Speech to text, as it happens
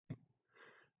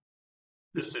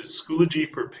This is Schoology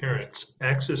for Parents,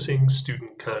 accessing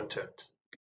student content.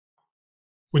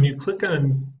 When you click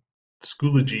on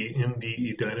Schoology in the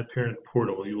Edina Parent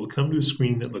portal, you will come to a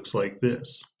screen that looks like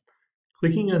this.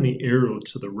 Clicking on the arrow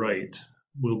to the right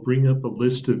will bring up a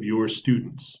list of your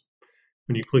students.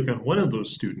 When you click on one of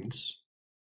those students,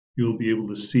 you'll be able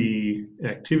to see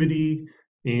activity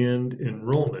and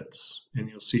enrollments, and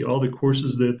you'll see all the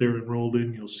courses that they're enrolled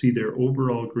in. You'll see their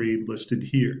overall grade listed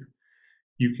here.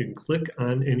 You can click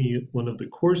on any one of the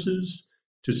courses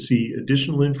to see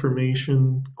additional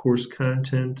information, course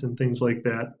content, and things like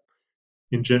that.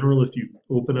 In general, if you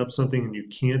open up something and you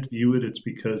can't view it, it's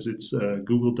because it's a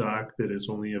Google Doc that is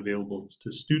only available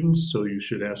to students, so you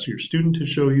should ask your student to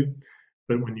show you.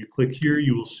 But when you click here,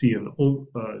 you will see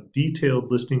a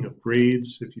detailed listing of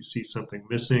grades. If you see something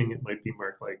missing, it might be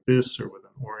marked like this or with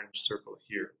an orange circle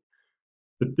here.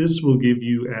 But this will give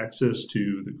you access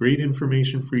to the grade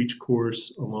information for each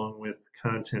course along with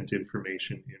content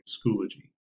information in Schoology.